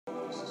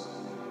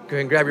Go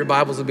ahead and grab your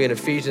Bibles. We'll be in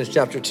Ephesians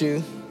chapter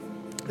 2.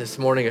 This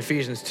morning,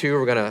 Ephesians 2,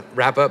 we're gonna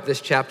wrap up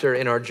this chapter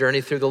in our journey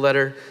through the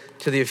letter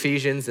to the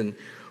Ephesians, and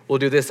we'll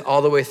do this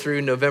all the way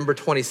through November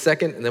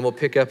 22nd, and then we'll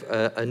pick up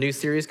a new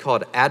series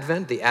called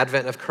Advent, the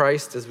Advent of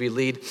Christ, as we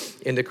lead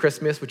into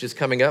Christmas, which is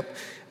coming up,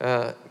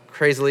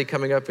 crazily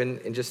coming up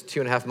in just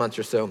 2.5 months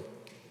or so.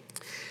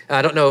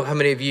 I don't know how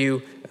many of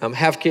you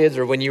have kids,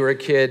 or when you were a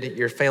kid,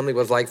 your family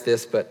was like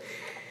this, but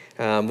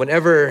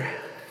whenever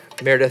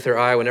Meredith or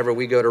I, whenever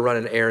we go to run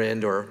an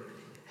errand or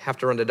have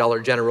to run to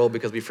Dollar General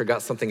because we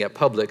forgot something at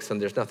Publix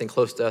and there's nothing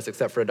close to us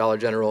except for a Dollar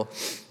General.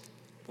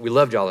 We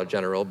love Dollar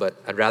General, but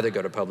I'd rather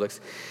go to Publix.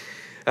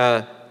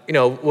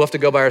 We'll have to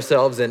go by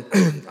ourselves, and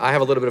I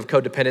have a little bit of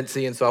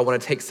codependency, and so I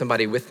want to take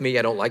somebody with me.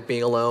 I don't like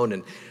being alone,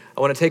 and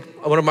I want to take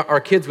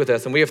our kids with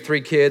us, and we have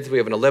 3 kids. We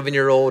have an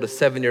 11-year-old, a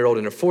 7-year-old,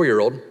 and a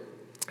 4-year-old,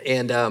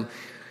 and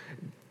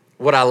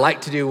what I like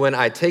to do when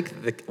I take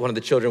one of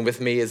the children with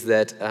me is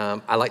that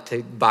I like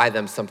to buy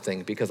them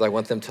something because I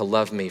want them to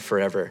love me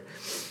forever.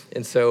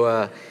 And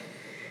so,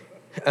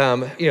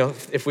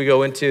 if we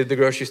go into the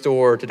grocery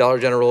store or to Dollar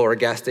General or a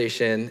gas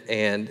station,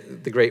 and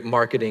the great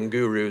marketing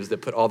gurus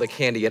that put all the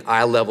candy at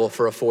eye level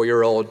for a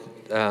 4-year-old,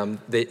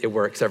 it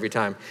works every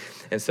time.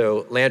 And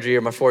so Landry,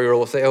 or my 4-year-old,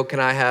 will say, "Oh, can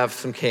I have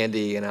some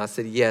candy?" And I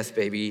said, "Yes,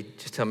 baby,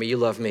 just tell me you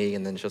love me."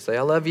 And then she'll say,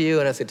 "I love you."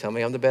 And I say, "Tell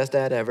me I'm the best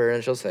dad ever."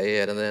 And she'll say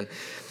it. And then,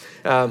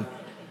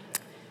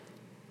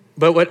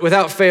 but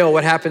without fail,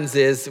 what happens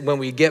is when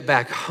we get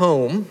back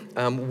home,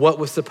 what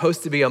was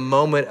supposed to be a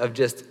moment of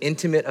just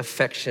intimate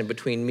affection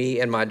between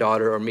me and my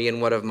daughter, or me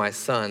and one of my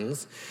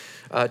sons,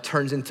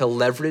 turns into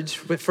leverage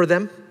for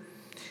them.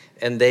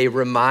 And they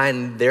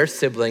remind their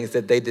siblings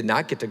that they did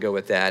not get to go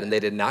with dad, and they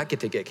did not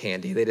get to get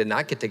candy. They did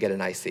not get to get an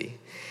icy.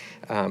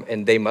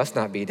 And they must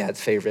not be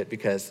dad's favorite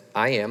because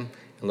I am,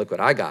 and look what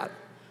I got.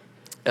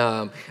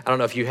 I don't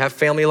know if you have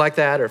family like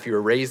that or if you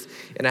were raised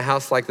in a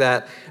house like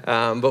that,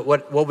 but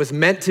what was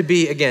meant to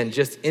be, again,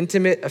 just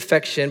intimate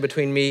affection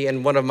between me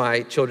and one of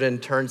my children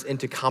turns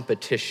into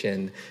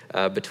competition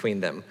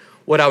between them.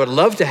 What I would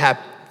love to have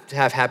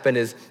happen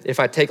is if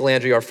I take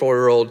Landry, our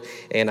 4-year-old,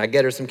 and I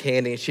get her some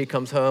candy, and she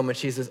comes home and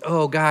she says,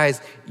 "Oh, guys,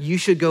 you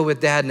should go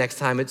with dad next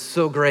time. It's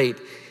so great.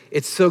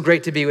 It's so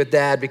great to be with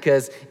dad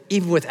because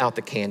even without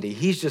the candy,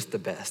 he's just the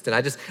best.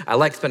 And I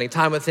like spending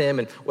time with him."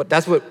 And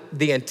that's what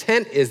the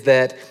intent is,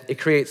 that it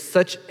creates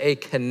such a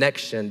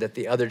connection that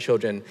the other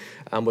children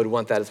would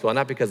want that as well.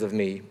 Not because of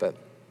me, but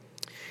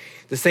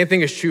the same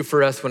thing is true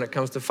for us when it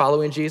comes to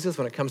following Jesus,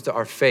 when it comes to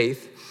our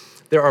faith.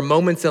 There are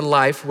moments in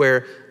life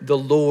where the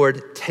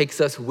Lord takes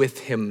us with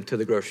him to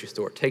the grocery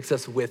store, takes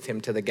us with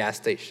him to the gas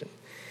station.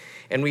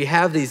 And we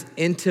have these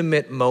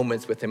intimate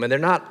moments with him. And they're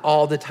not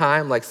all the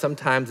time. Like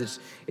sometimes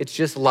it's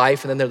just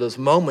life. And then there are those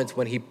moments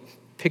when he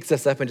picks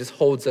us up and just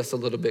holds us a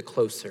little bit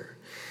closer.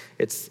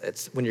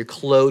 It's when you're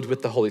clothed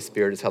with the Holy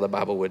Spirit is how the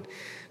Bible would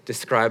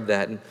describe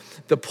that. And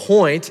the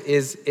point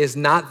is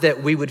not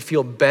that we would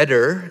feel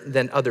better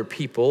than other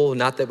people,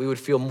 not that we would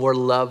feel more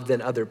loved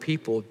than other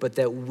people, but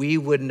that we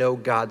would know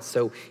God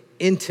so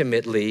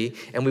intimately,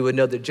 and we would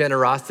know the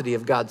generosity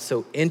of God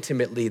so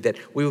intimately that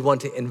we would want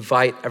to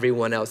invite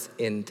everyone else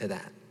into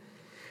that.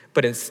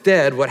 But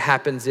instead, what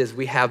happens is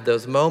we have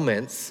those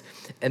moments,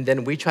 and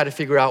then we try to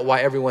figure out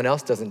why everyone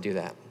else doesn't do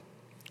that.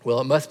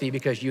 Well, it must be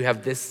because you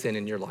have this sin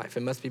in your life.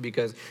 It must be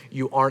because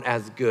you aren't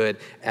as good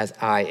as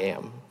I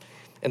am.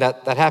 And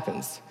that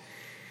happens.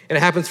 And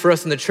it happens for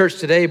us in the church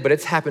today, but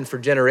it's happened for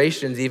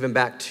generations, even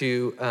back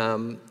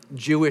to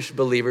Jewish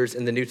believers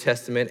in the New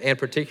Testament, and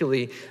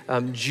particularly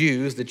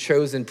Jews, the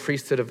chosen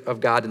priesthood of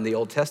God in the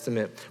Old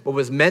Testament. What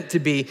was meant to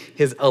be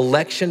his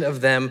election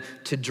of them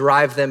to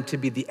drive them to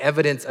be the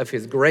evidence of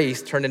his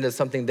grace turned into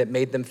something that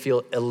made them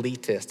feel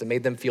elitist and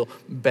made them feel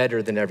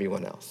better than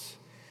everyone else.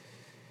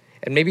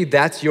 And maybe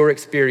that's your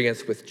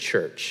experience with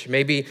church.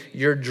 Maybe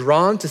you're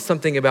drawn to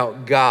something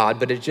about God,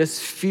 but it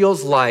just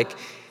feels like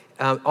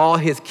all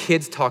his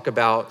kids talk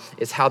about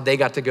is how they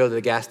got to go to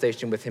the gas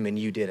station with him and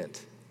you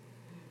didn't.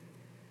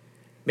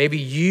 Maybe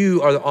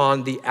you are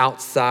on the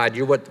outside.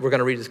 You're what we're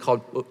gonna read is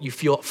called, you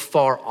feel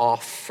far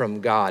off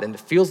from God. And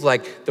it feels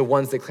like the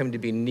ones that claim to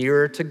be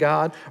nearer to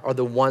God are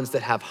the ones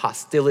that have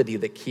hostility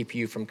that keep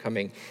you from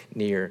coming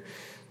near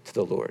to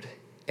the Lord.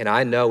 And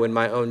I know in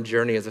my own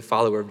journey as a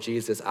follower of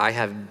Jesus, I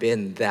have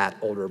been that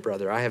older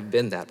brother. I have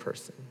been that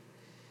person.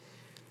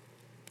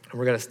 And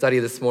we're gonna study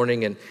this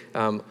morning,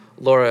 and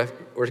Laura,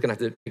 we're gonna have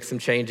to make some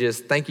changes.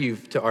 Thank you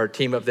to our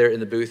team up there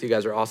in the booth. You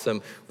guys are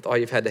awesome with all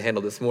you've had to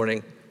handle this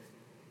morning.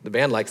 The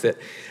band likes it.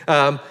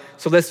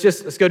 So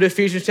let's go to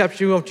Ephesians chapter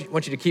 2. I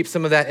want you to keep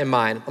some of that in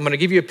mind. I'm gonna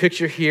give you a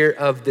picture here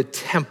of the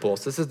temple.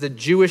 So this is the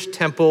Jewish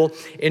temple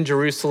in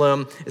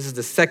Jerusalem. This is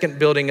the second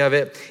building of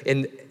it.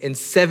 In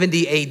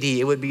 70 AD,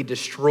 it would be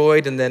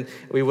destroyed and then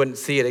we wouldn't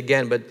see it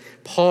again. But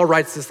Paul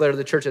writes this letter to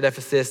the church at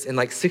Ephesus in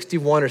like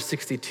 61 or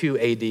 62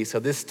 AD. So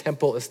this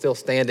temple is still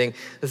standing.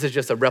 This is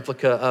just a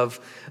replica of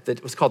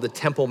what's called the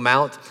Temple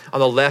Mount. On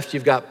the left,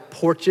 you've got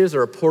porches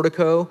or a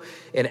portico.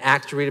 In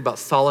Acts, we read about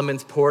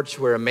Solomon's porch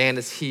where a man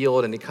is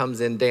healed and he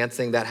comes in dancing.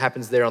 That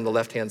happens there on the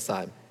left-hand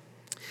side.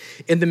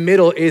 In the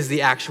middle is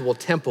the actual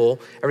temple.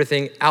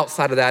 Everything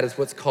outside of that is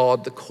what's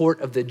called the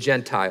court of the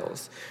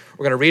Gentiles.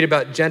 We're going to read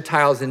about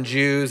Gentiles and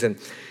Jews. And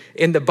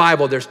in the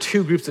Bible, there's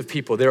two groups of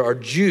people. There are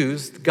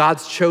Jews,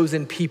 God's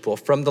chosen people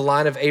from the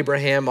line of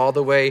Abraham all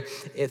the way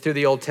through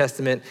the Old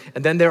Testament.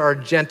 And then there are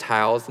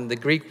Gentiles. And the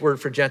Greek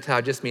word for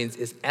Gentile just means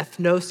is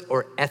ethnos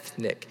or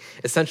ethnic,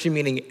 essentially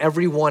meaning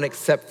everyone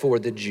except for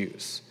the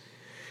Jews.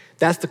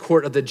 That's the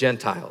court of the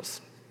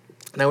Gentiles.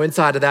 Now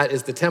inside of that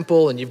is the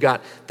temple, and you've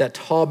got that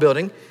tall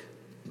building,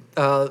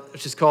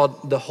 which is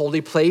called the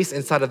holy place.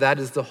 Inside of that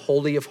is the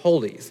Holy of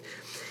Holies.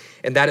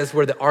 And that is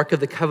where the Ark of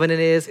the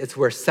Covenant is. It's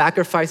where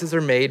sacrifices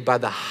are made by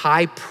the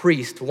high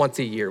priest once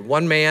a year.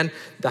 One man,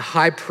 the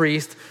high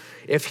priest,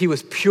 if he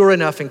was pure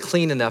enough and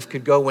clean enough,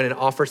 could go in and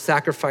offer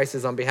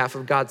sacrifices on behalf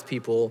of God's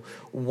people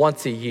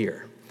once a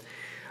year.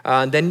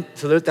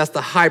 So that's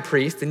the high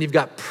priest. Then you've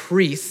got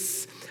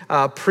priests.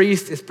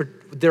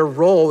 Their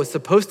role is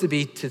supposed to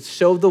be to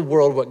show the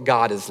world what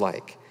God is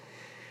like.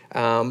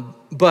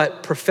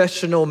 But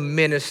professional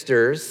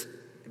ministers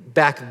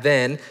back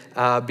then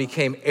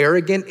became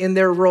arrogant in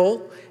their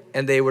role,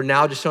 and they were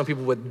now just showing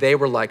people what they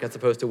were like as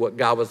opposed to what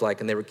God was like,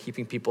 and they were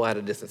keeping people at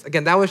a distance.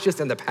 Again, that was just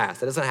in the past.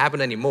 That doesn't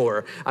happen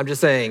anymore. I'm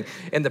just saying,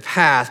 in the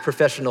past,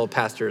 professional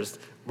pastors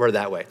were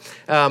that way.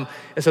 And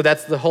so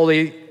that's the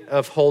Holy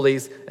of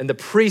Holies, and the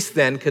priest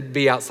then could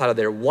be outside of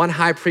there. One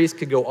high priest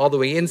could go all the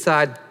way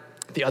inside.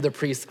 The other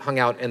priests hung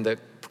out in the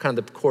kind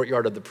of the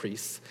courtyard of the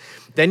priests.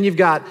 Then you've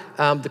got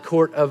the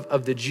court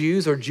of the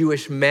Jews, or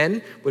Jewish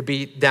men would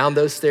be down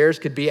those stairs,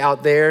 could be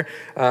out there.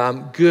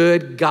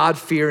 Good,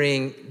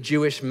 God-fearing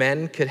Jewish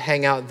men could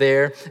hang out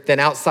there. Then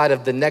outside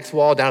of the next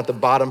wall, down at the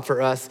bottom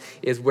for us,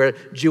 is where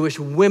Jewish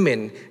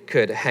women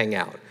could hang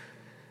out.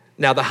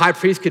 Now, the high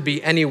priest could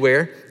be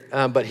anywhere,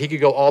 but he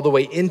could go all the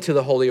way into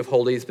the Holy of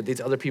Holies, but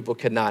these other people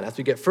could not. As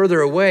we get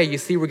further away, you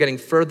see we're getting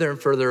further and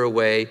further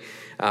away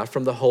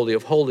from the Holy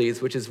of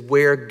Holies, which is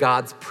where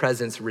God's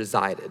presence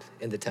resided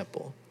in the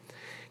temple.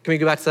 Can we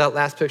go back to that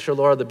last picture,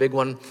 Laura, the big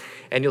one?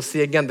 And you'll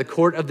see again the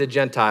court of the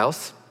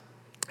Gentiles.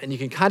 And you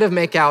can kind of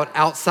make out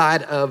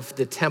outside of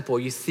the temple,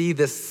 you see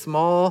this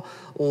small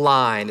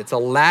line. It's a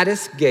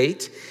lattice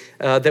gate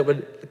that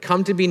would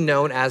come to be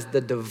known as the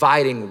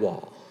dividing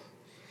wall.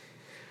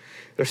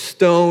 There's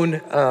stone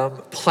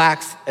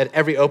plaques at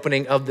every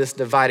opening of this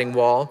dividing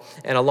wall.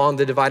 And along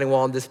the dividing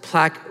wall, this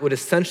plaque would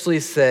essentially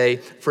say,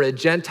 for a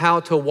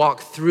Gentile to walk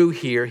through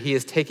here, he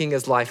is taking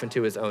his life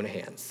into his own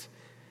hands.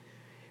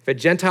 If a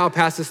Gentile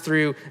passes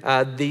through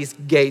these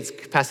gates,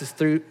 passes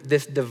through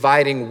this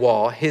dividing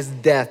wall, his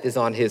death is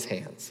on his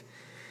hands.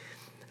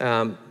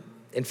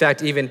 In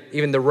fact,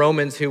 even the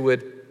Romans who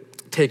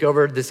would take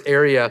over this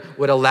area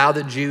would allow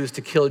the Jews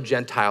to kill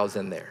Gentiles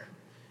in there.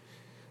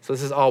 So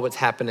this is all what's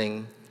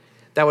happening.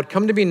 That would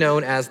come to be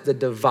known as the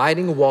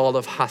dividing wall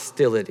of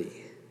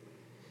hostility.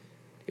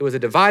 It was a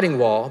dividing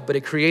wall, but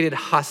it created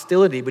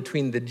hostility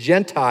between the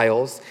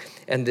Gentiles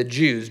and the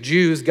Jews.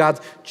 Jews,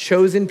 God's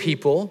chosen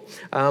people,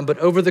 but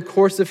over the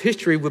course of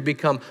history would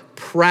become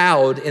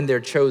proud in their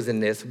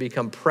chosenness, would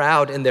become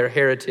proud in their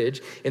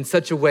heritage in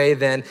such a way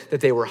then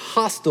that they were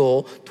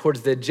hostile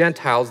towards the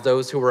Gentiles,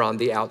 those who were on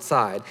the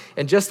outside.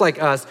 And just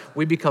like us,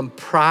 we become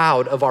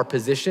proud of our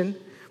position,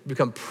 we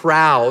become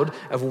proud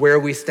of where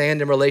we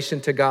stand in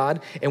relation to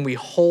God, and we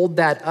hold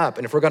that up.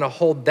 And if we're gonna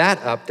hold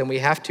that up, then we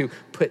have to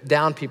put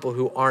down people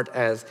who aren't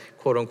as,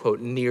 quote unquote,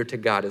 near to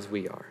God as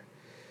we are.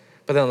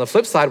 But then on the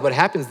flip side, what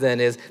happens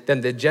then is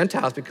then the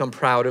Gentiles become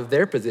proud of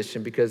their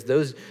position because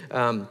those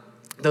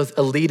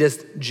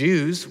elitist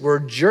Jews were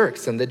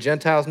jerks, and the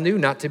Gentiles knew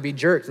not to be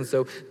jerks. And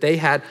so they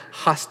had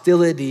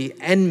hostility,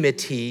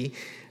 enmity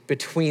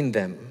between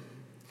them.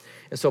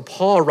 And so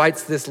Paul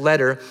writes this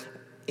letter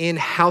in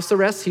house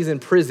arrest. He's in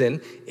prison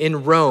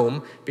in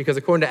Rome because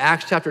according to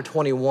Acts chapter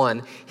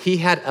 21, he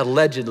had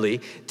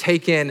allegedly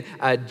taken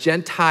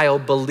Gentile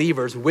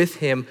believers with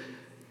him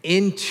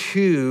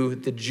into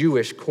the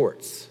Jewish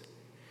courts.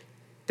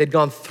 They'd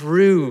gone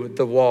through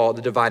the wall,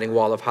 the dividing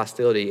wall of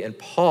hostility, and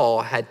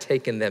Paul had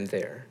taken them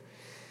there.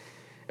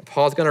 And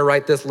Paul's gonna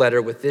write this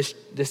letter with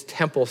this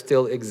temple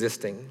still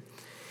existing.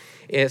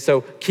 And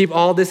so keep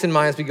all this in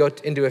mind as we go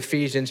into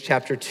Ephesians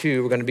chapter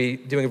 2. We're gonna be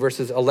doing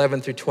verses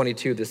 11 through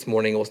 22 this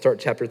morning. We'll start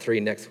chapter 3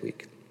 next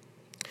week.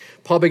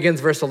 Paul begins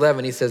verse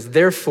 11. He says,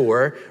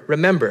 therefore,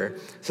 remember.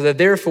 So the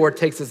therefore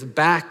takes us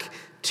back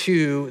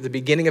to the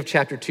beginning of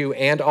chapter 2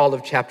 and all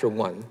of chapter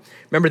 1.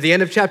 Remember, the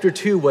end of chapter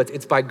 2 was,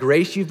 it's by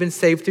grace you've been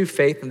saved through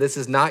faith, and this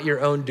is not your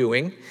own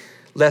doing,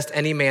 lest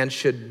any man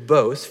should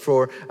boast,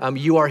 for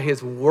you are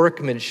his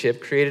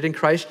workmanship, created in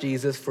Christ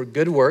Jesus for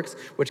good works,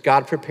 which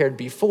God prepared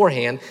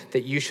beforehand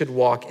that you should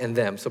walk in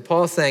them. So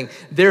Paul's saying,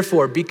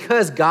 therefore,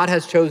 because God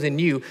has chosen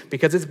you,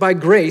 because it's by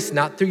grace,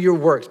 not through your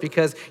works,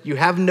 because you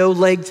have no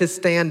leg to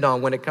stand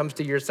on when it comes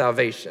to your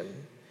salvation,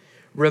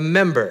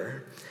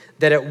 remember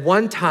that at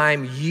one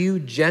time you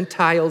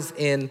Gentiles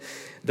in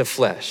the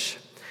flesh.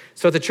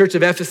 So at the church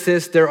of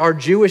Ephesus, there are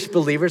Jewish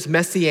believers,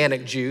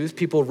 Messianic Jews,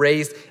 people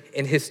raised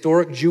in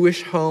historic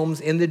Jewish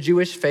homes in the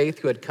Jewish faith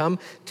who had come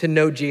to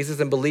know Jesus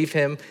and believe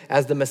him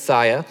as the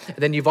Messiah. And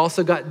then you've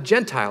also got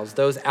Gentiles,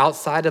 those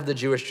outside of the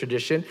Jewish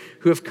tradition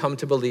who have come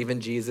to believe in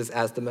Jesus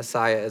as the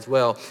Messiah as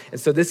well. And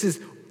so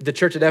the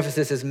church at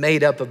Ephesus is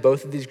made up of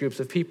both of these groups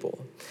of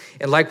people.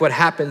 And like what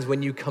happens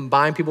when you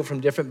combine people from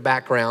different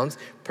backgrounds,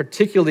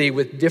 particularly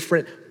with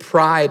different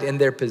pride in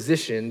their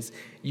positions,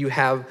 you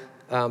have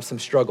some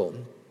struggle.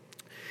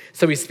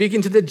 So he's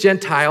speaking to the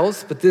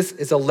Gentiles, but this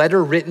is a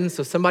letter written,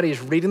 so somebody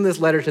is reading this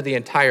letter to the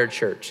entire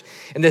church.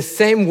 In the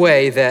same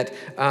way that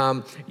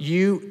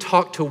you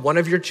talk to one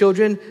of your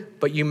children,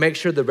 but you make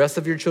sure the rest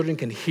of your children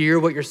can hear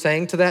what you're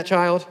saying to that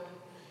child,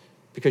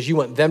 because you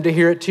want them to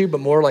hear it too, but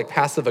more like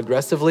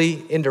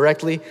passive-aggressively,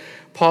 indirectly.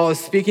 Paul is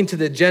speaking to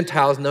the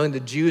Gentiles, knowing the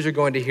Jews are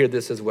going to hear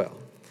this as well.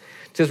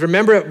 It says,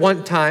 remember at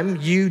one time,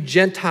 you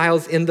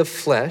Gentiles in the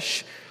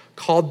flesh,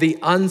 called the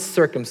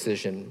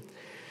uncircumcision.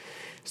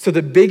 So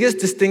the biggest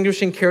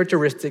distinguishing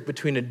characteristic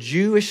between a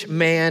Jewish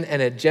man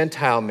and a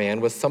Gentile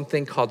man was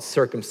something called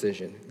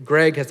circumcision.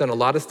 Greg has done a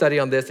lot of study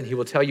on this, and he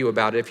will tell you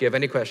about it if you have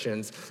any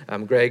questions.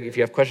 Greg, if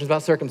you have questions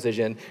about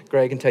circumcision,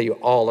 Greg can tell you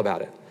all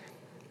about it.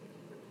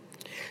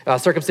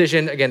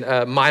 Circumcision, again,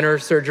 minor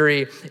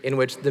surgery in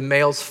which the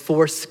male's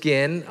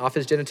foreskin off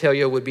his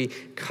genitalia would be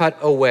cut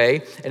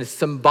away, and it's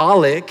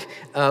symbolic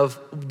of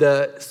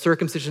the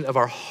circumcision of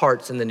our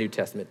hearts in the New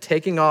Testament,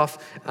 taking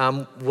off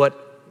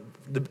what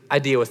the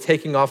idea was,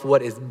 taking off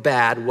what is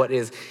bad, what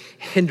is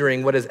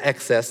hindering, what is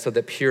excess, so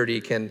that purity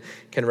can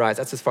rise.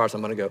 That's as far as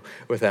I'm going to go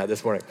with that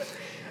this morning.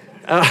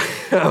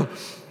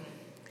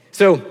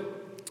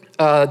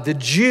 The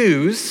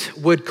Jews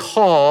would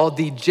call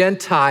the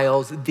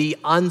Gentiles the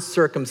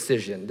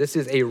uncircumcision. This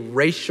is a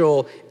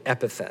racial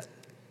epithet.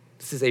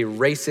 This is a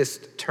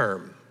racist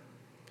term.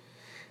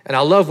 And I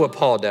love what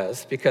Paul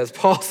does, because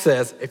Paul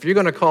says, if you're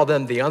going to call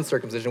them the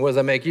uncircumcision, what does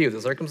that make you?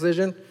 The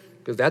circumcision?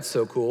 Because that's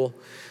so cool.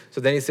 So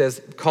then he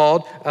says,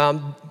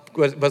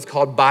 was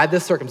called by the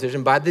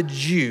circumcision, by the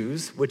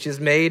Jews, which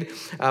is made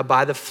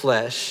by the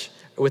flesh,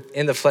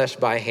 in the flesh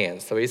by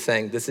hand. So he's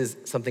saying this is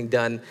something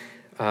done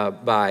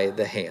by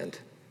the hand.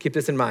 Keep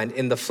this in mind,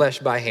 in the flesh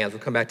by hand.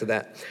 We'll come back to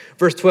that.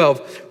 Verse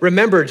 12,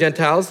 remember,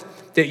 Gentiles,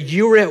 that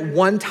you were at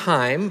one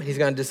time, he's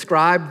going to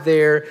describe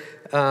their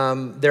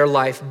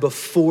life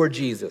before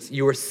Jesus.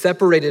 You were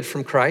separated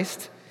from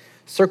Christ.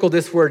 Circle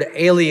this word,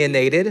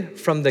 alienated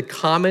from the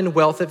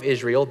commonwealth of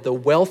Israel, the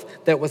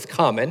wealth that was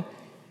common.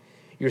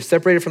 You're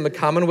separated from the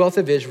commonwealth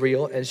of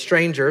Israel, and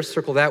strangers,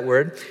 circle that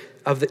word,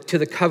 to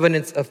the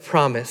covenants of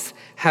promise,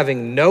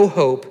 having no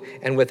hope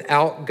and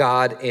without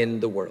God in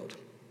the world.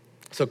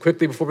 So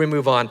quickly before we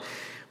move on,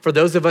 for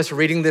those of us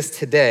reading this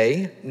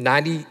today,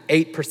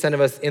 98% of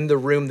us in the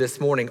room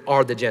this morning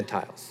are the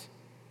Gentiles.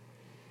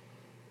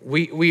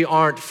 We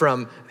aren't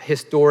from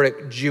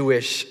historic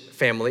Jewish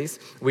families.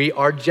 We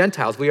are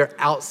Gentiles. We are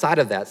outside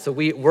of that. So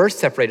we were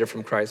separated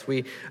from Christ.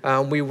 We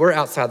were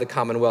outside the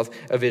commonwealth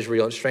of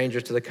Israel and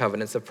strangers to the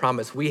covenants of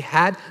promise. We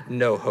had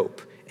no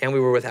hope, and we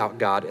were without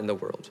God in the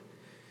world.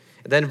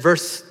 And then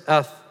verse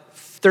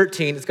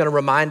 13 is going to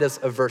remind us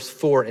of verse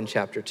 4 in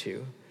chapter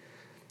 2.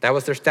 That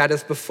was their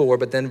status before,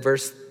 but then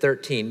verse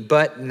 13,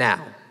 but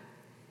now.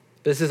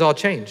 This has all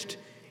changed.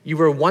 You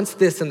were once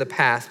this in the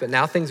past, but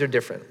now things are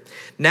different.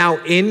 Now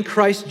in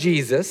Christ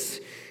Jesus,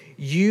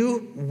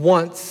 you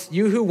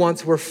who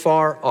once were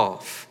far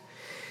off.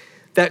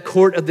 That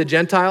court of the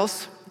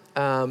Gentiles,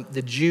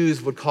 the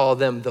Jews would call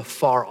them the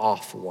far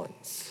off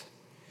ones,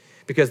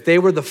 because they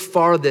were the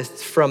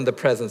farthest from the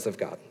presence of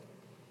God.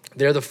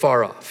 They're the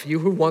far off. You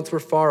who once were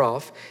far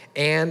off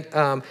and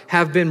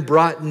have been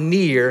brought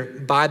near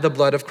by the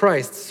blood of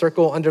Christ.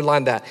 Circle,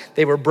 underline that.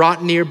 They were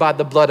brought near by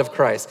the blood of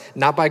Christ,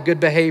 not by good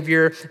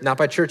behavior, not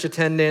by church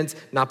attendance,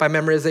 not by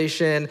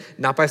memorization,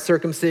 not by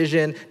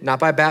circumcision, not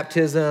by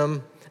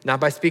baptism, not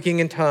by speaking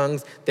in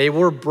tongues. They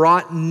were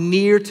brought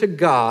near to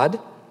God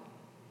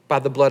by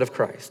the blood of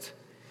Christ.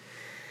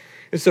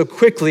 And so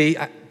quickly,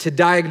 to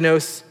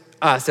diagnose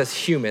us as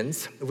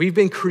humans, we've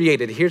been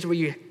created. Here's what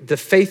the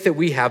faith that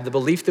we have, the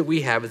belief that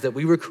we have is that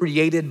we were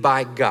created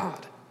by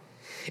God.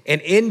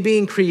 And in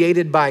being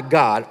created by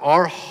God,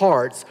 our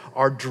hearts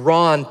are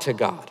drawn to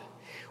God.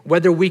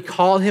 Whether we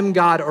call him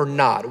God or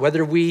not,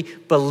 whether we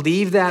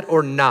believe that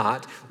or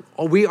not,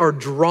 we are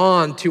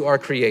drawn to our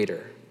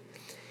Creator.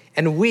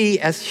 And we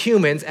as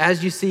humans,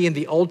 as you see in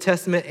the Old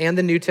Testament and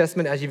the New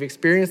Testament, as you've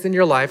experienced in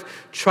your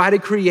life, try to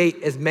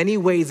create as many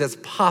ways as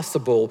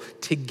possible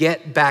to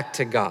get back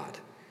to God.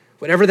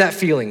 Whatever that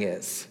feeling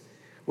is,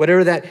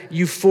 whatever that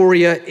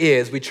euphoria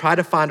is, we try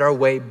to find our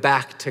way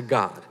back to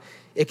God.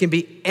 It can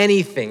be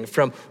anything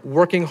from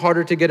working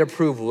harder to get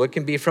approval. It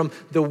can be from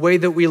the way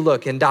that we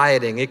look in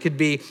dieting. It could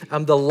be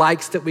the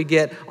likes that we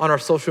get on our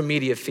social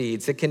media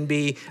feeds. It can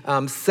be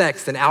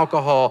sex and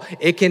alcohol.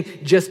 It can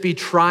just be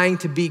trying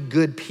to be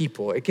good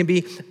people. It can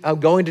be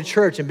going to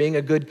church and being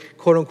a good,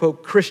 quote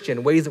unquote,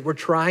 Christian, ways that we're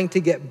trying to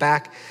get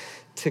back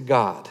to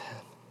God.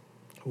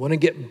 We want to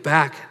get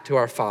back to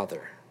our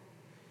Father.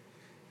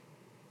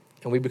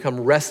 And we become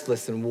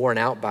restless and worn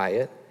out by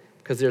it.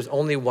 because there's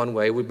only one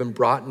way. We've been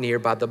brought near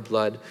by the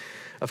blood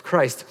of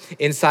Christ.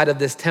 Inside of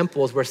this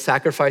temple is where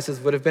sacrifices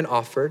would have been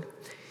offered,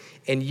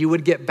 and you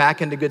would get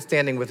back into good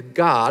standing with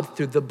God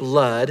through the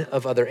blood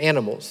of other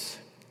animals.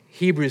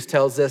 Hebrews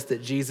tells us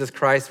that Jesus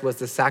Christ was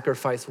the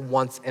sacrifice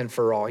once and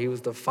for all. He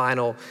was the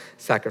final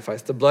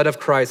sacrifice. The blood of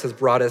Christ has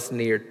brought us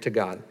near to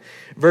God.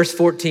 Verse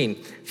 14,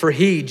 for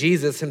he,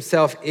 Jesus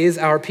himself, is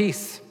our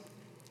peace.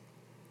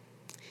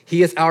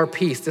 He is our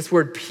peace. This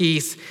word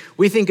peace,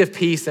 we think of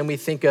peace and we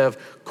think of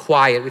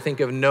quiet. We think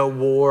of no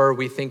war.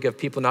 We think of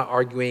people not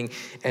arguing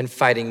and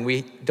fighting.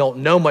 We don't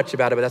know much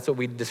about it, but that's what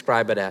we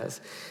describe it as.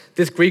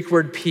 This Greek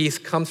word peace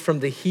comes from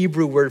the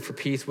Hebrew word for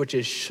peace, which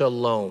is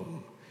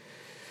shalom.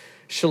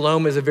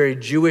 Shalom is a very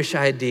Jewish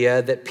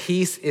idea that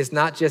peace is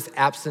not just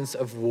absence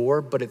of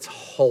war, but it's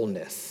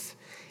wholeness.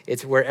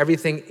 It's where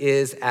everything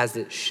is as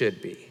it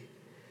should be.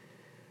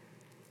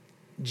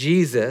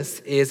 Jesus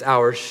is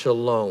our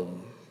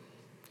shalom.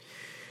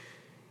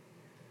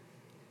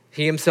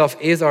 He himself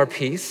is our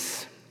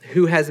peace,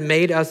 who has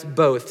made us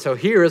both. So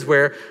here is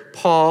where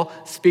Paul,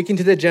 speaking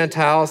to the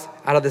Gentiles,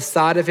 out of the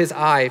side of his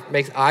eye,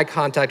 makes eye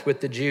contact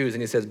with the Jews,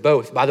 and he says,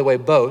 both. By the way,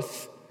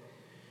 both.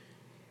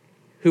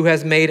 Who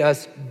has made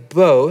us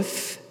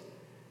both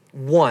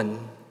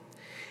one,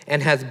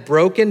 and has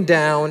broken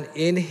down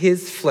in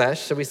his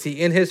flesh. So we see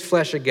in his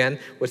flesh again,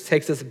 which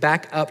takes us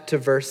back up to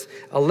verse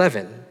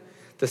 11.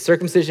 The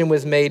circumcision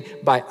was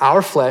made by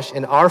our flesh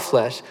and our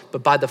flesh,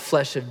 but by the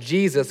flesh of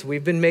Jesus,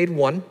 we've been made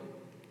one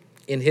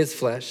in his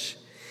flesh.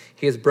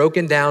 He has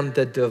broken down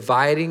the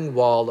dividing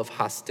wall of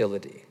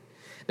hostility.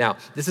 Now,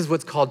 this is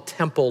what's called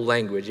temple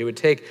language. It would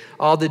take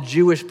all the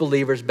Jewish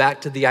believers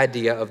back to the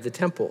idea of the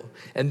temple.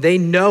 And they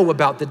know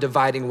about the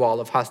dividing wall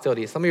of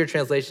hostility. Some of your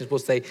translations will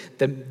say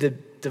the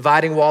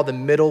dividing wall, the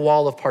middle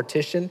wall of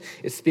partition,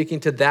 is speaking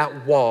to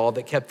that wall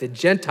that kept the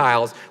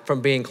Gentiles from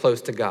being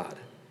close to God.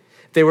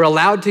 They were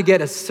allowed to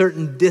get a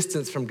certain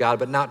distance from God,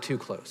 but not too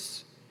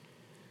close.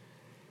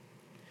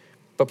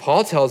 But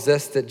Paul tells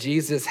us that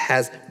Jesus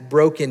has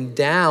broken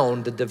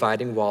down the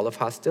dividing wall of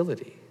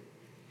hostility.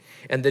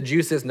 And the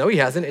Jew says, no, he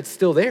hasn't. It's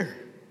still there.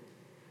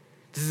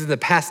 This is in the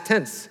past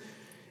tense.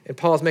 And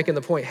Paul's making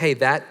the point, hey,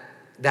 that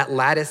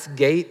lattice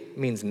gate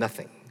means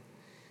nothing.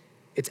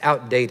 It's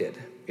outdated.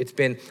 It's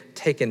been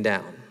taken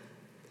down.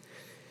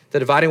 The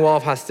dividing wall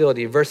of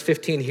hostility, verse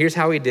 15, here's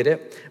how he did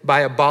it: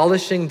 by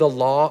abolishing the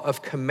law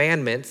of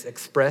commandments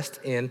expressed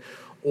in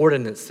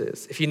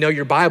ordinances. If you know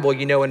your Bible,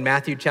 you know in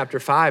Matthew chapter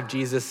 5,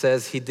 Jesus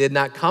says he did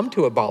not come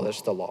to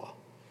abolish the law,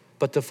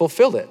 but to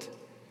fulfill it.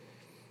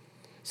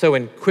 So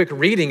in quick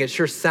reading, it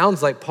sure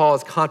sounds like Paul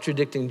is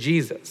contradicting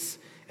Jesus,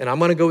 and I'm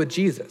gonna go with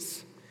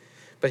Jesus.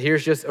 But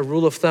here's just a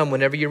rule of thumb: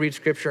 whenever you read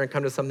scripture and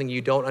come to something you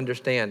don't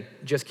understand,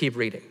 just keep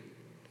reading.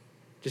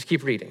 Just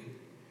keep reading.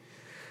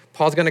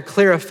 Paul's gonna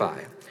clarify.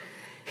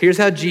 Here's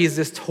how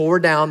Jesus tore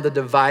down the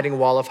dividing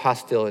wall of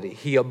hostility.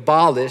 He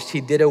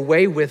did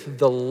away with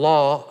the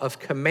law of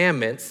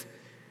commandments,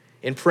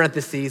 in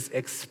parentheses,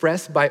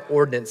 expressed by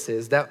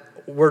ordinances. That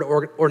word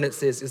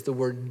ordinances is the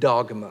word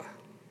dogma,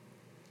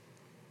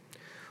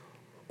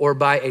 or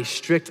by a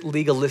strict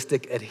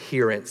legalistic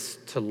adherence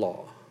to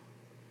law.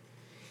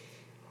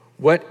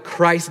 What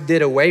Christ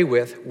did away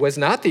with was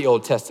not the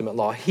Old Testament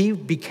law. He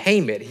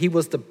became it. He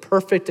was the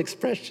perfect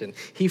expression.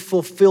 He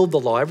fulfilled the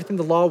law. Everything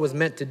the law was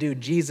meant to do,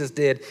 Jesus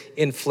did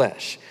in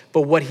flesh.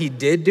 But what he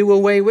did do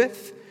away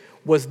with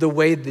was the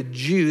way the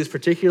Jews,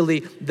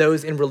 particularly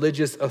those in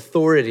religious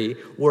authority,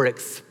 were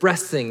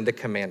expressing the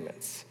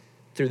commandments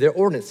through their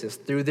ordinances,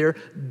 through their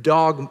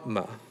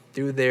dogma,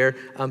 through their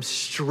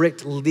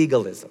strict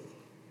legalism.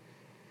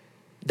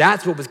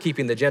 That's what was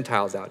keeping the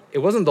Gentiles out. It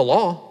wasn't the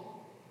law.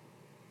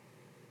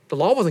 The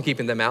law wasn't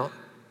keeping them out.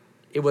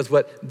 It was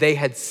what they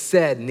had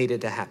said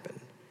needed to happen.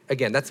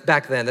 Again, that's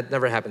back then. That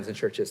never happens in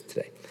churches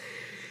today.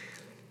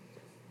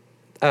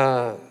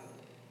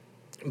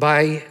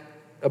 By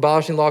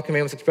abolishing law,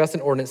 commandments expressed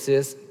in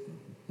ordinances,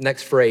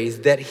 next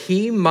phrase, that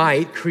he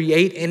might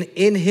create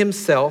in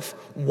himself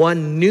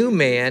one new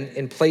man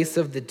in place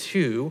of the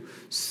two,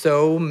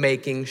 so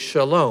making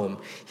shalom.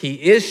 He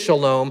is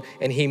shalom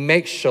and he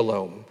makes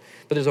shalom.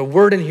 But there's a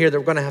word in here that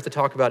we're gonna have to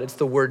talk about. It's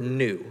the word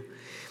new.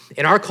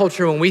 In our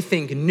culture, when we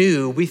think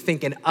new, we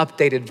think an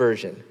updated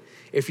version.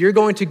 If you're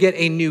going to get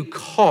a new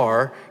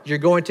car, you're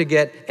going to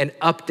get an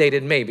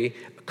updated, maybe,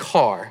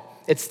 car.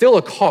 It's still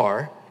a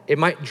car. It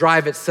might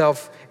drive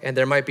itself, and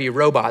there might be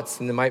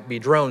robots, and there might be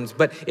drones,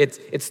 but it's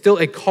still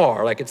a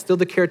car. Like, it's still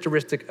the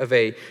characteristic of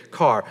a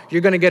car. You're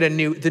gonna get the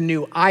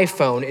new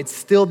iPhone. It's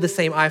still the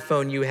same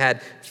iPhone you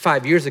had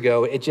 5 years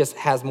ago. It just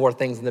has more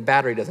things, and the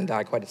battery doesn't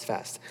die quite as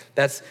fast.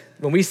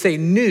 When we say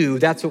new,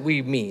 that's what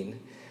we mean.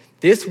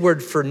 This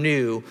word for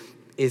new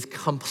is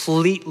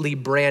completely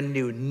brand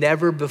new,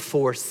 never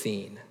before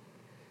seen.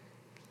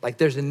 Like,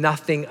 there's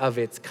nothing of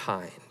its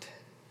kind.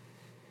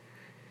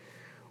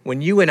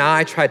 When you and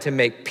I try to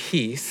make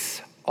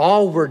peace,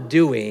 all we're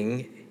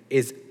doing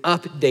is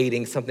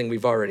updating something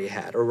we've already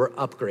had, or we're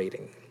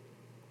upgrading.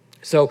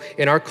 So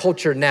in our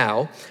culture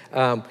now,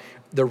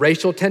 the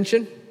racial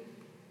tension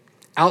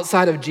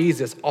Outside of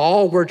Jesus,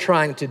 all we're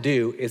trying to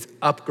do is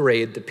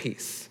upgrade the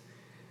peace.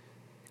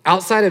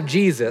 Outside of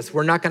Jesus,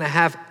 we're not gonna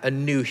have a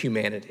new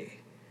humanity.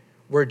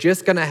 We're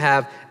just gonna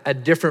have a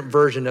different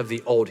version of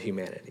the old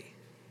humanity.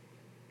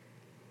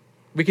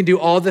 We can do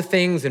all the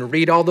things and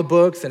read all the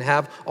books and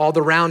have all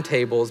the round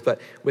tables,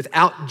 but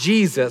without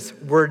Jesus,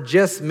 we're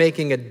just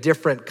making a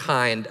different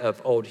kind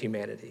of old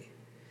humanity.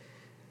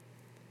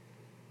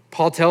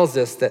 Paul tells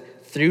us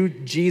that through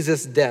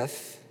Jesus'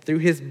 death, through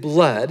his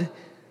blood,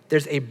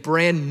 there's a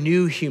brand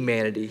new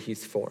humanity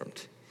he's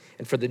formed.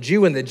 And for the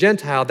Jew and the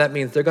Gentile, that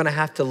means they're gonna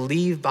have to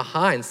leave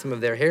behind some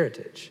of their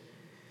heritage,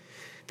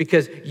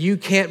 because you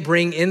can't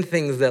bring in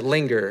things that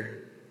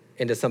linger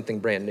into something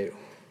brand new.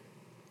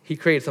 He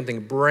created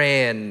something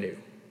brand new,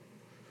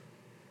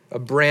 a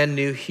brand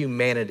new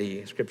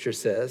humanity, Scripture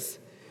says,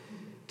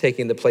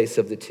 taking the place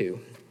of the two.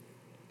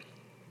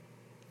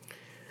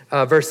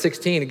 Verse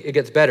 16, it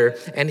gets better.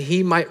 And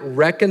he might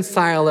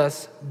reconcile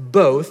us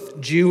both,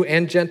 Jew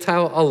and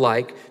Gentile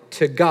alike,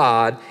 to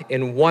God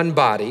in one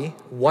body,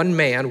 one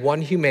man,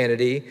 one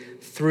humanity,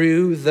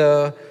 through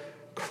the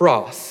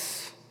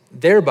cross,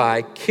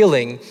 thereby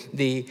killing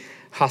the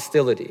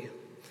hostility.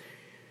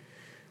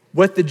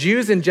 What the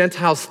Jews and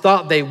Gentiles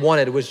thought they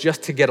wanted was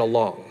just to get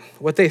along.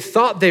 What they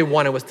thought they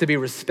wanted was to be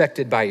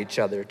respected by each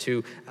other,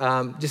 to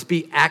just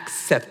be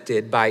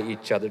accepted by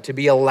each other, to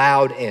be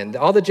allowed in.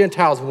 All the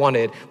Gentiles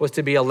wanted was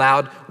to be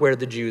allowed where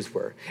the Jews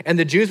were. And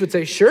the Jews would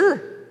say,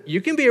 sure,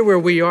 you can be where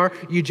we are,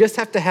 you just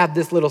have to have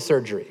this little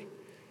surgery.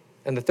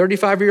 And the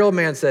 35-year-old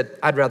man said,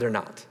 I'd rather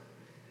not.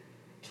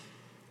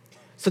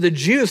 So the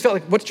Jews felt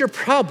like, what's your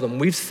problem?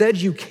 We've said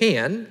you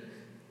can.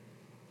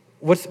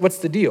 What's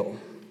the deal?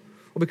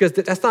 Well, because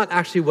that's not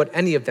actually what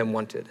any of them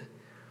wanted.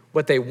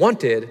 What they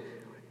wanted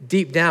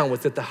deep down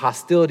was that the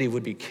hostility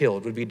would be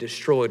killed, would be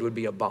destroyed, would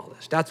be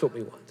abolished. That's what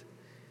we want.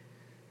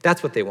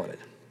 That's what they wanted.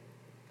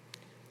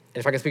 And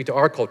if I can speak to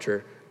our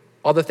culture,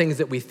 all the things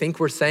that we think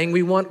we're saying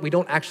we want, we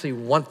don't actually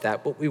want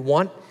that. What we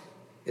want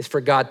is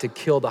for God to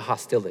kill the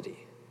hostility.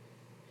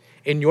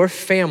 In your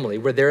family,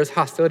 where there is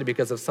hostility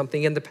because of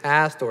something in the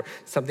past or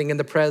something in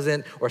the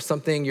present or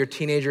something your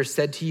teenager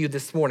said to you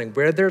this morning,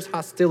 where there's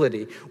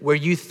hostility, where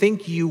you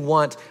think you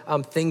want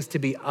things to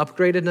be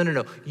upgraded,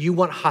 no. You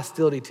want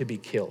hostility to be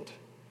killed.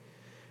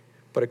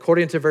 But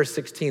according to verse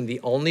 16, the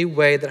only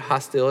way that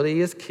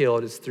hostility is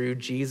killed is through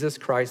Jesus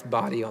Christ's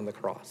body on the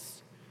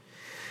cross.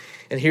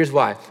 And here's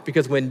why.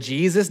 Because when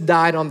Jesus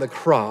died on the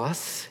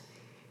cross,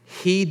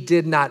 he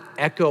did not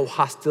echo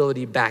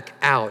hostility back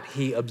out.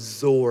 He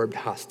absorbed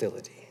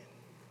hostility.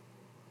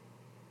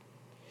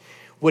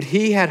 What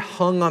he had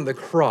hung on the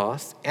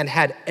cross and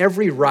had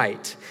every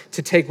right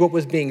to take what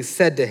was being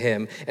said to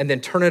him and then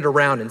turn it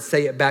around and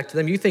say it back to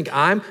them. You think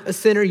I'm a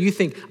sinner? You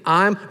think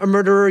I'm a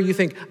murderer? You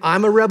think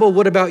I'm a rebel?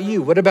 What about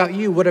you? What about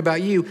you? What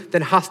about you?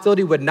 Then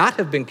hostility would not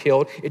have been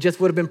killed. It just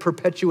would have been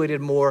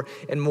perpetuated more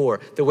and more.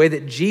 The way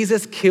that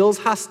Jesus kills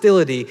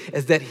hostility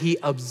is that he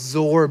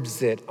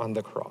absorbs it on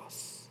the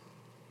cross.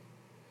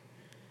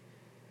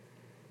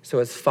 So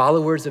as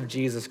followers of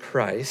Jesus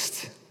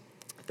Christ,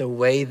 the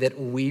way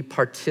that we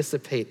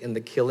participate in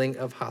the killing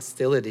of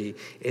hostility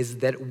is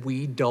that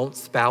we don't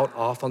spout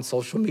off on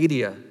social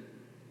media.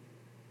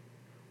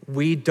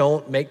 We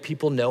don't make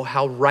people know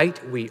how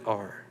right we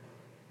are.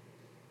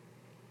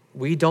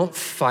 We don't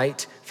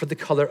fight for the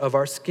color of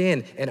our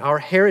skin and our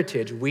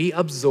heritage. We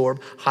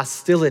absorb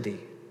hostility.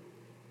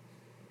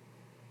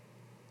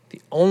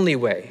 The only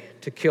way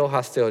to kill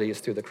hostility is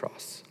through the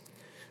cross.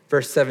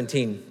 Verse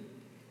 17.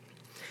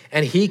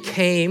 And he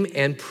came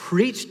and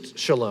preached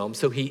shalom.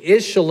 So he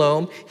is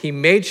shalom, he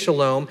made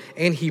shalom,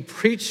 and he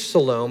preached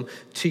shalom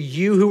to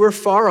you who are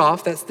far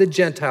off, that's the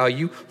Gentile,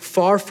 you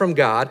far from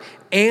God,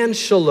 and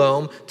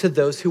shalom to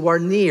those who are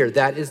near,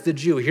 that is the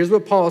Jew. Here's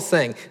what Paul is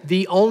saying.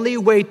 The only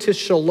way to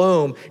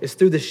shalom is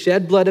through the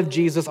shed blood of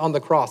Jesus on the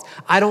cross.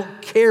 I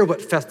don't care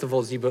what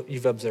festivals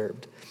you've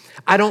observed.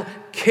 I don't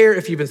care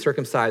if you've been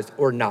circumcised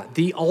or not.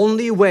 The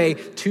only way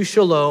to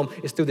shalom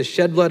is through the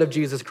shed blood of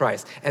Jesus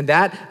Christ. And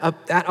that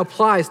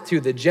applies to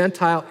the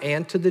Gentile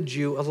and to the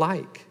Jew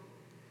alike.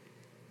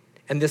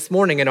 And this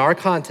morning, in our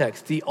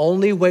context, the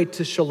only way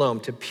to shalom,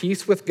 to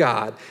peace with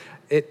God,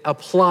 it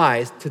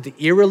applies to the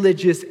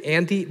irreligious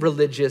and the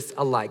religious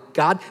alike.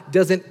 God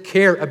doesn't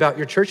care about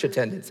your church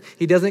attendance.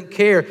 He doesn't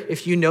care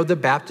if you know the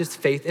Baptist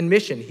faith and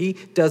mission. He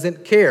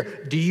doesn't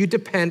care. Do you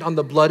depend on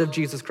the blood of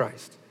Jesus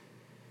Christ?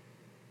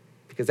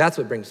 Because that's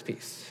what brings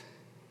peace.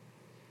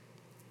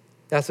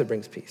 That's what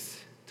brings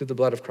peace, through the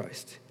blood of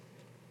Christ.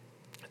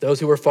 Those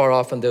who are far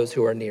off and those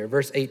who are near.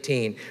 Verse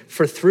 18,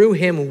 for through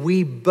him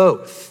we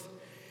both,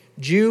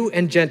 Jew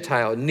and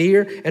Gentile,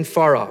 near and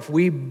far off,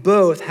 we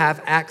both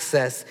have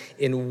access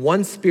in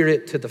one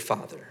spirit to the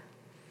Father.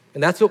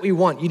 And that's what we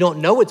want. You don't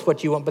know it's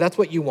what you want, but that's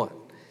what you want.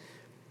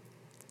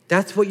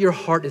 That's what your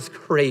heart is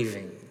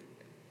craving.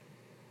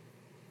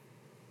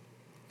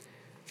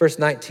 Verse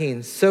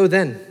 19, so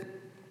then,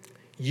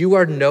 you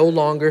are no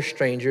longer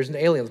strangers and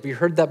aliens. We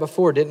heard that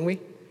before, didn't we?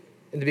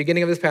 In the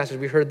beginning of this passage,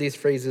 we heard these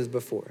phrases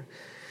before.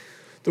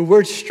 The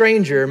word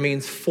stranger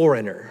means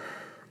foreigner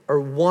or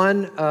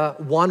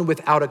one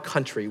without a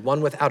country,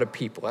 one without a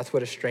people. That's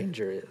what a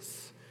stranger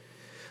is.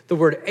 The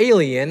word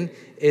alien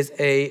is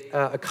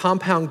a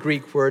compound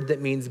Greek word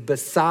that means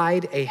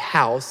beside a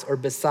house or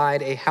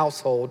beside a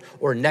household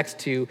or next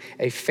to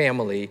a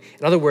family.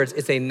 In other words,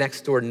 it's a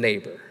next door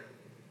neighbor.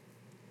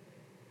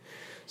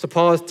 So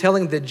Paul is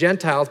telling the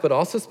Gentiles, but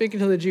also speaking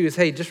to the Jews,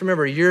 hey, just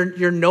remember,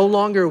 you're no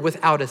longer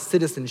without a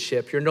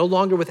citizenship. You're no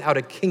longer without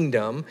a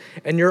kingdom.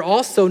 And you're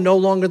also no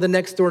longer the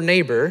next door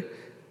neighbor.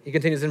 He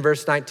continues in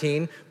verse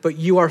 19, but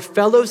you are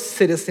fellow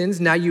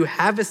citizens. Now you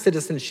have a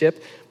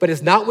citizenship, but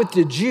it's not with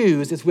the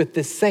Jews, it's with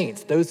the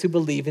saints, those who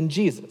believe in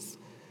Jesus.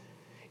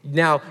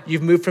 Now,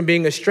 you've moved from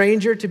being a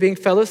stranger to being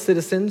fellow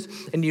citizens,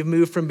 and you've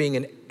moved from being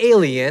an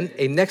alien,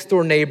 a next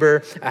door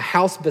neighbor, a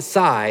house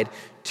beside,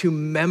 to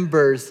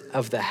members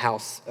of the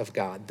house of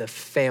God, the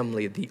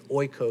family, the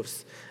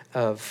oikos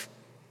of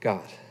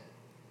God.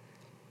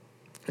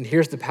 And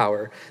here's the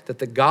power, that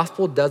the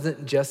gospel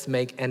doesn't just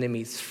make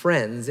enemies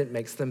friends, it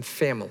makes them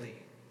family.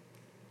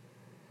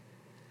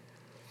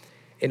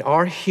 In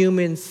our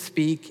human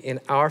speak, in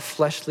our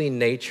fleshly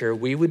nature,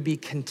 we would be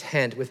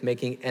content with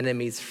making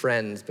enemies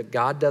friends, but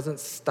God doesn't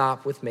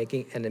stop with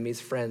making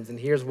enemies friends. And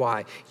here's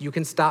why. You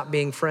can stop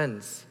being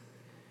friends.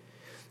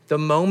 The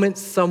moment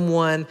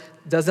someone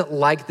doesn't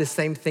like the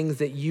same things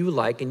that you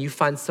like and you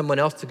find someone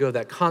else to go to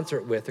that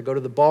concert with or go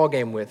to the ball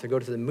game with or go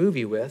to the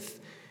movie with,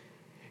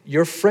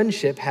 your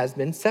friendship has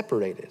been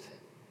separated.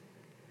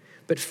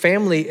 But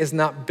family is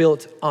not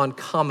built on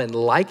common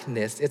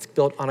likeness, it's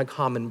built on a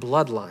common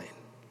bloodline.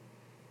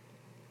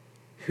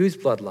 Whose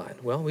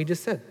bloodline? Well, we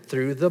just said,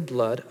 through the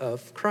blood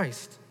of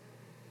Christ.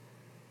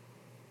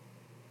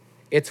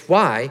 It's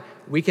why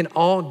we can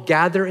all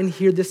gather in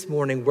here this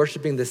morning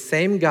worshiping the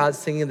same God,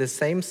 singing the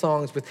same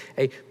songs with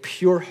a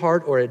pure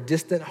heart or a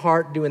distant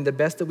heart, doing the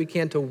best that we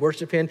can to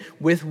worship Him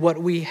with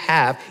what we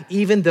have,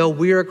 even though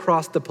we're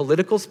across the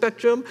political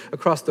spectrum,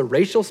 across the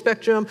racial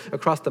spectrum,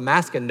 across the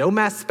mask and no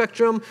mask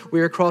spectrum,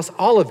 we're across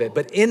all of it.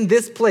 But in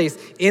this place,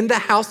 in the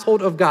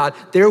household of God,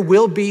 there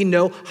will be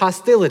no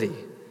hostility.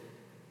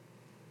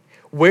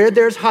 Where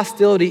there's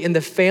hostility in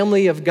the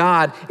family of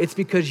God, it's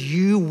because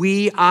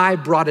I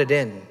brought it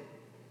in.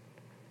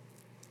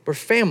 We're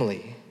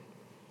family.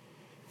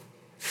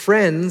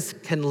 Friends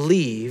can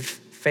leave.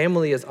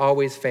 Family is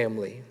always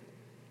family.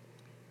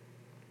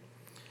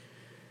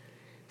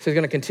 So he's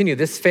going to continue.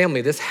 This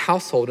family, this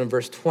household in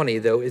verse 20,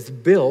 though, is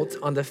built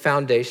on the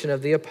foundation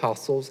of the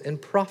apostles and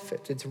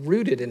prophets. It's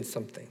rooted in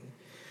something.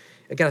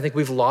 Again, I think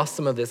we've lost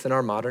some of this in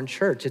our modern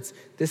church. It's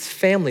this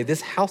family,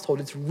 this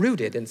household, it's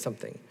rooted in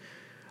something.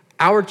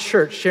 Our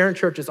church, Sharon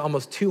Church, is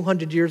almost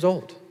 200 years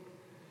old.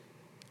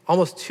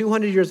 Almost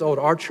 200 years old,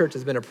 our church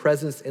has been a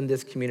presence in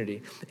this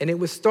community. And it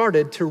was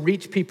started to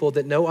reach people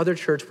that no other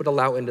church would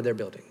allow into their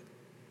building.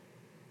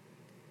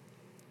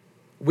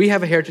 We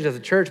have a heritage as a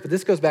church, but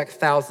this goes back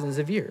thousands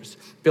of years,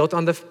 built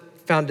on the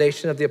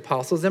foundation of the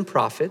apostles and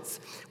prophets,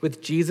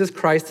 with Jesus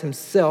Christ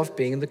himself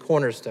being the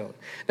cornerstone.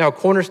 Now, a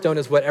cornerstone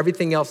is what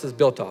everything else is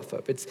built off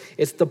of.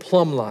 It's the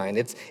plumb line.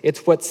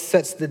 It's what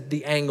sets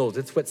the angles.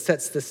 It's what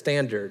sets the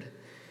standard.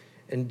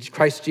 And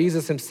Christ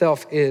Jesus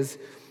himself is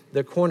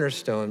the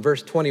cornerstone.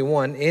 Verse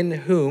 21, in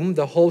whom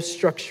the whole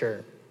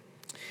structure,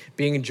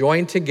 being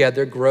joined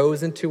together,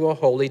 grows into a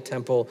holy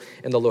temple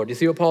in the Lord. You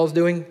see what Paul's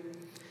doing?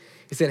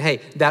 He's saying, hey,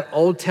 that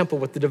old temple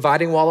with the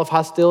dividing wall of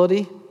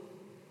hostility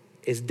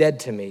is dead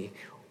to me.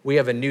 We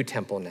have a new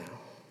temple now.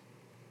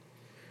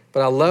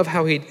 But I love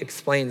how he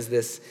explains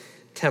this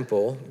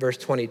temple, verse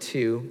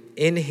 22,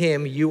 in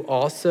him you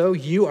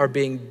are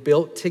being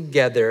built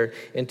together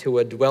into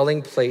a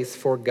dwelling place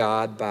for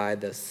God by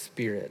the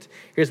Spirit.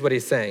 Here's what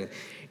he's saying.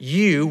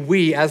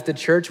 We as the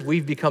church,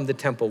 we've become the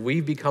temple.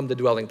 We've become the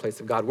dwelling place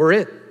of God. We're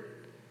it.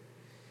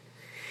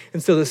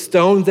 And so the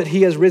stones that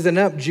he has risen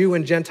up, Jew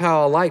and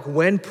Gentile alike,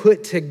 when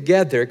put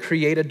together,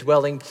 create a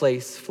dwelling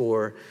place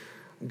for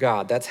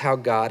God. That's how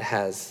God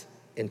has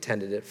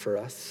intended it for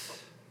us.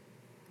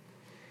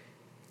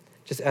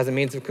 Just as a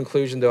means of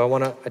conclusion, though,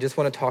 I just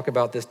want to talk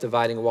about this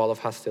dividing wall of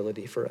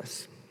hostility for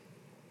us.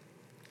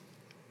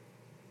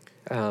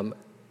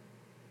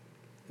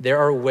 There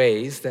are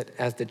ways that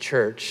as the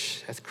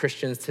church, as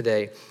Christians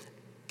today,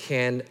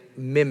 can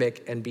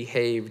mimic and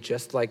behave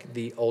just like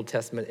the Old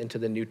Testament into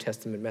the New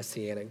Testament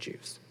Messianic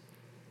Jews.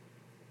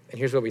 And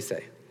here's what we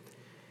say.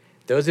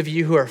 Those of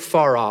you who are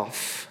far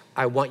off,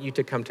 I want you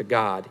to come to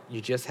God. You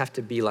just have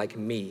to be like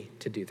me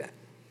to do that.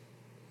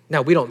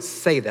 Now, we don't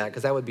say that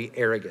because that would be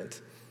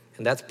arrogant.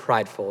 And that's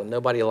prideful, and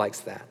nobody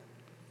likes that.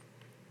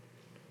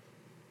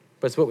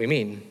 But it's what we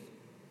mean.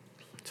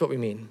 It's what we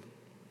mean.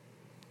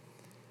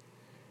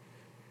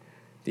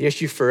 The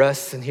issue for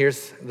us, and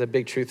here's the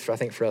big truth, I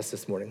think, for us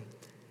this morning.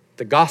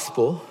 The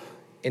gospel,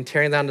 in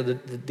tearing down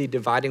the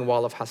dividing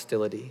wall of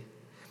hostility,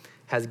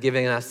 has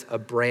given us a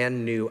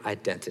brand new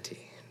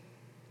identity.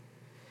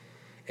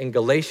 In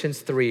Galatians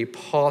 3,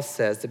 Paul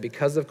says that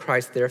because of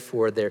Christ,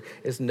 therefore, there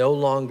is no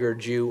longer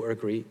Jew or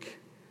Greek,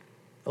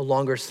 no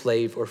longer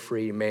slave or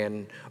free,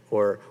 man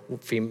or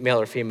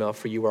male or female,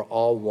 for you are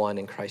all one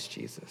in Christ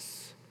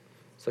Jesus.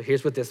 So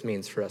here's what this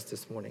means for us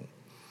this morning.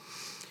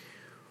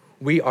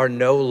 We are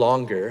no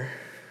longer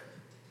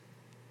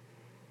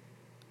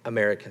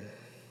American.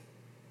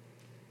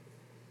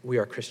 We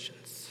are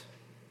Christians.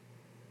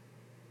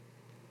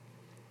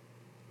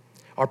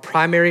 Our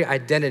primary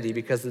identity,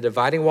 because the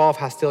dividing wall of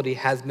hostility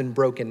has been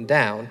broken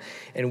down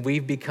and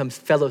we've become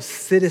fellow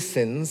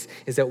citizens,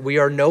 is that we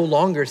are no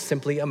longer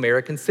simply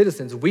American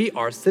citizens. We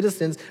are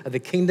citizens of the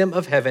kingdom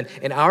of heaven,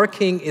 and our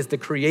king is the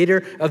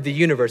creator of the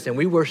universe, and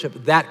we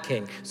worship that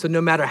king. So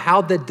no matter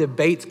how the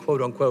debates,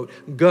 quote unquote,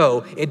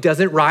 go, it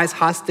doesn't rise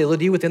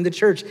hostility within the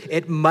church.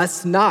 It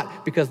must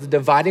not, because the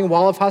dividing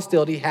wall of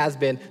hostility has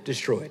been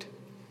destroyed.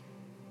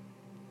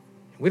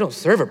 We don't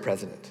serve a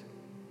president.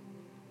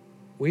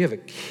 We have a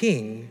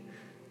king,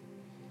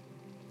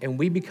 and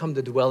we become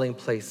the dwelling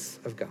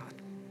place of God.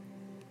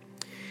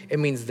 It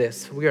means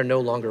this: we are no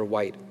longer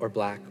white or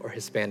black or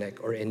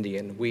Hispanic or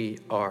Indian. We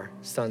are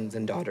sons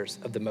and daughters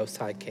of the Most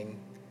High King.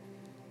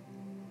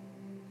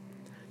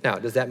 Now,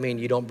 does that mean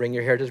you don't bring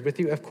your heritage with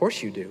you? Of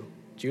course you do.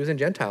 Jews and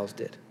Gentiles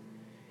did.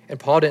 And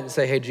Paul didn't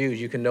say, hey,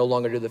 Jews, you can no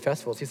longer do the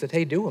festivals. He said,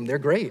 hey, do them. They're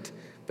great,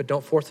 but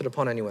don't force it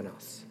upon anyone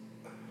else.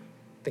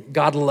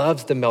 God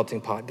loves the melting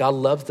pot. God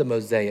loves the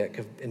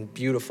mosaic in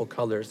beautiful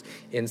colors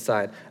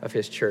inside of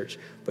his church.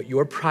 But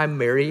your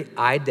primary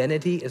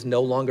identity is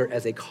no longer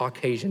as a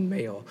Caucasian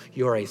male.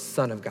 You are a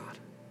son of God.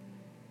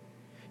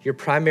 Your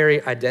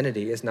primary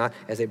identity is not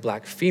as a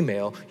black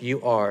female.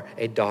 You are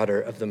a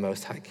daughter of the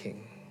Most High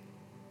King.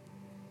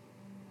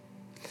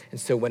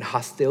 And so when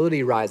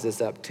hostility rises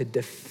up to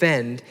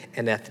defend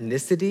an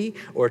ethnicity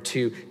or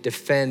to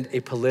defend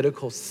a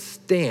political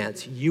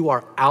stance, you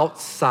are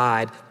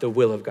outside the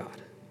will of God.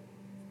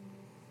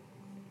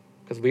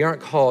 Because we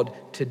aren't called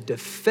to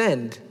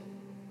defend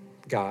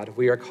God,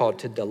 we are called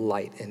to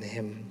delight in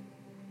him.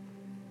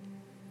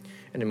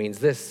 And it means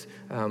this: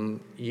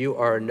 you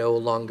are no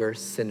longer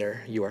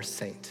sinner, you are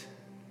saint.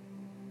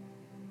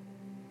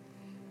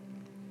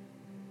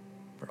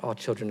 We're all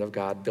children of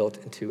God, built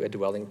into a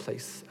dwelling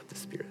place of the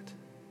Spirit.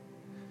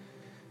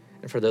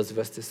 And for those of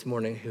us this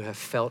morning who have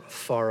felt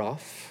far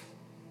off,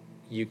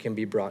 you can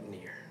be brought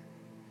near.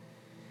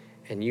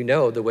 And you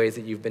know the ways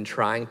that you've been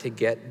trying to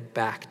get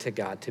back to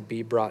God, to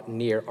be brought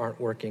near,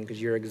 aren't working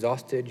because you're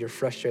exhausted, you're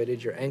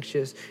frustrated, you're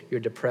anxious, you're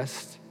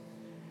depressed.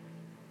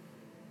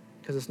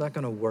 Because it's not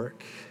going to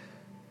work.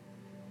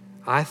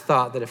 I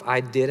thought that if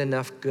I did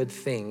enough good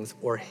things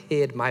or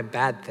hid my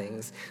bad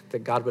things,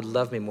 that God would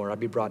love me more.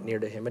 I'd be brought near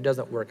to him. It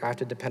doesn't work. I have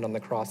to depend on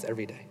the cross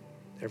every day,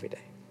 every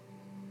day.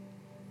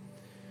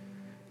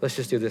 Let's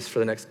just do this for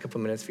the next couple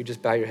minutes. If you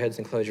just bow your heads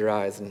and close your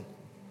eyes. And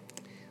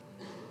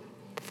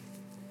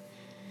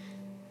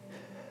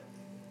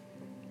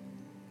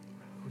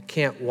we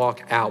can't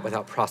walk out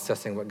without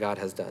processing what God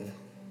has done.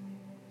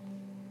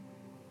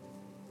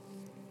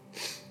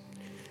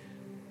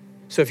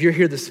 So if you're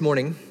here this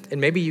morning, and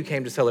maybe you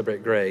came to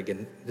celebrate Greg,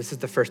 and this is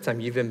the first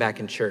time you've been back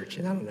in church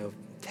in,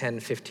 10,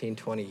 15,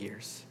 20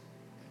 years.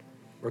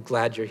 We're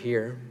glad you're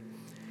here.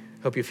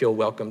 Hope you feel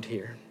welcomed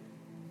here.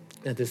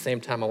 And at the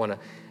same time, I want to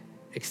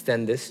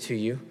extend this to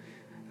you,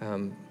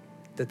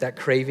 that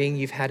craving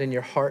you've had in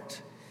your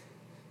heart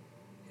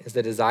is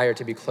the desire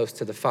to be close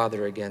to the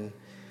Father again.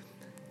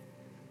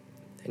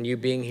 And you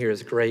being here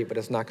is great, but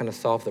it's not going to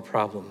solve the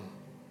problem.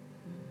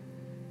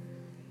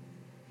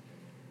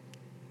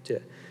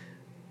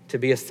 To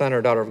be a son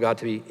or daughter of God,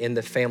 to be in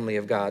the family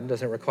of God,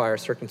 doesn't require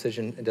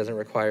circumcision. It doesn't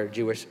require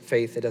Jewish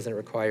faith. It doesn't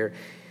require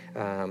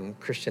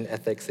Christian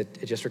ethics.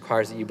 It just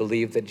requires that you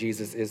believe that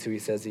Jesus is who he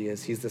says he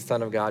is. He's the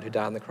Son of God who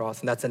died on the cross,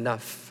 and that's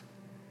enough.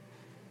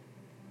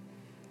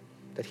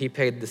 That he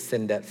paid the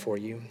sin debt for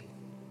you.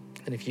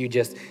 And if you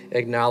just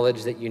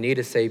acknowledge that you need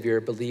a Savior,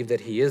 believe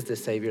that he is the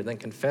Savior, then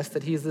confess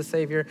that he's the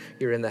Savior,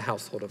 you're in the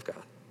household of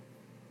God.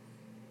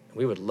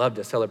 We would love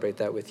to celebrate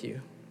that with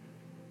you.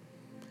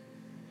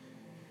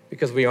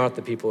 Because we aren't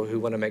the people who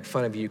want to make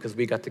fun of you because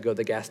we got to go to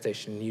the gas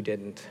station and you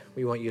didn't.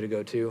 We want you to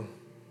go too.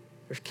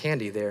 There's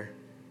candy there.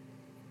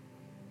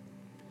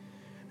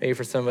 Maybe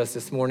for some of us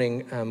this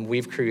morning,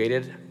 we've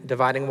created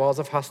dividing walls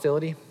of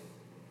hostility,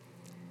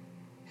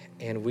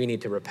 and we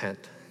need to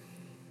repent.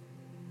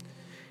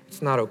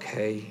 It's not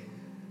okay.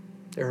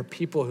 There are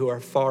people who are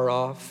far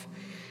off,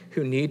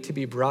 who need to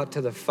be brought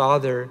to the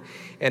Father,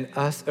 and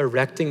us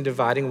erecting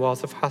dividing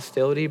walls of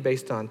hostility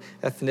based on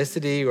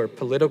ethnicity or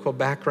political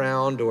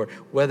background or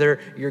whether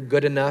you're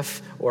good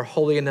enough or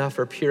holy enough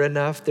or pure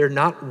enough, they're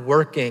not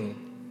working.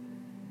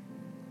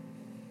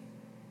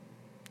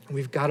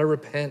 We've got to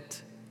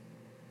repent.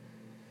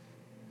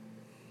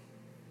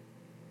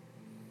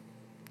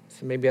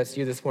 So maybe that's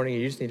you this morning,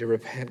 you just need to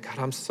repent. God,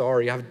 I'm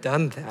sorry, I've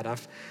done that.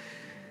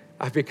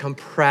 I've become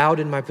proud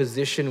in my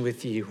position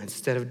with you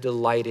instead of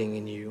delighting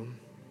in you.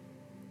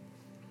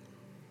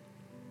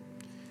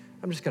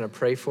 I'm just going to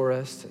pray for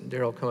us. And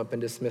Daryl will come up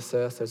and dismiss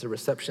us. There's a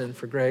reception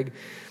for Greg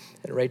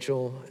and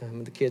Rachel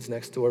and the kids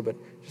next door. But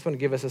I just want to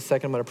give us a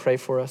second. I'm going to pray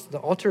for us. The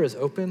altar is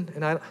open.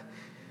 And I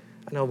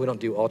know we don't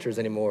do altars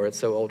anymore. It's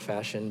so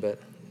old-fashioned. But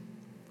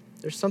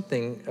there's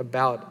something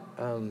about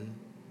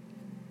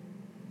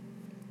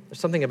There's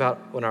something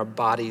about when our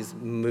bodies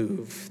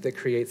move that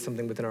creates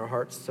something within our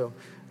hearts. So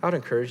I would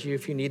encourage you,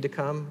 if you need to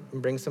come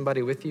and bring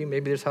somebody with you,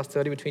 maybe there's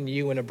hostility between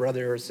you and a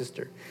brother or a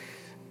sister.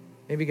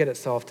 Maybe get it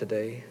solved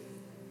today.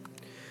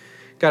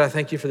 God, I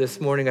thank you for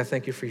this morning. I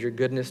thank you for your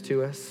goodness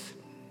to us.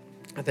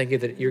 I thank you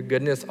that your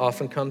goodness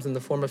often comes in the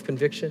form of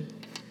conviction.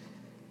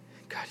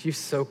 God, you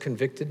so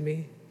convicted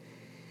me.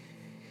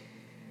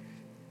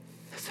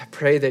 So I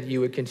pray that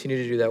you would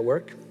continue to do that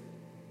work.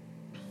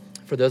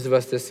 For those of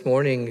us this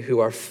morning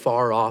who are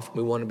far off,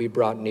 we want to be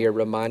brought near.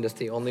 Remind us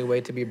the only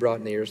way to be brought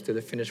near is through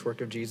the finished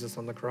work of Jesus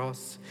on the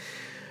cross.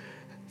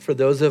 For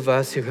those of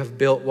us who have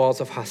built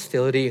walls of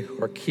hostility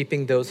or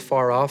keeping those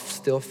far off,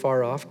 still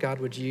far off, God,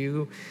 would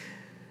you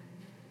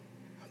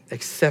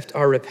accept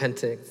our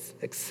repentance,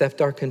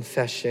 accept our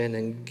confession,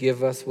 and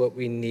give us what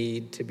we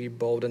need to be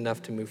bold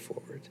enough to move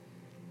forward.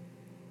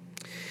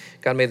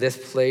 God, may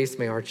this place,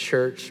 may our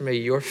church, may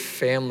your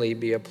family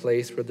be a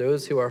place where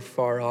those who are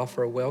far off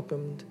are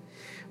welcomed.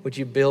 Would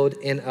you build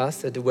in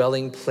us a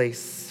dwelling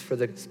place for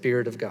the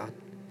Spirit of God?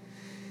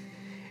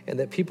 And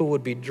that people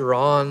would be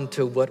drawn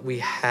to what we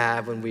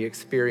have when we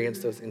experience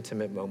those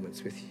intimate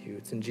moments with you.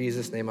 It's in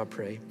Jesus' name I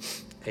pray.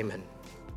 Amen.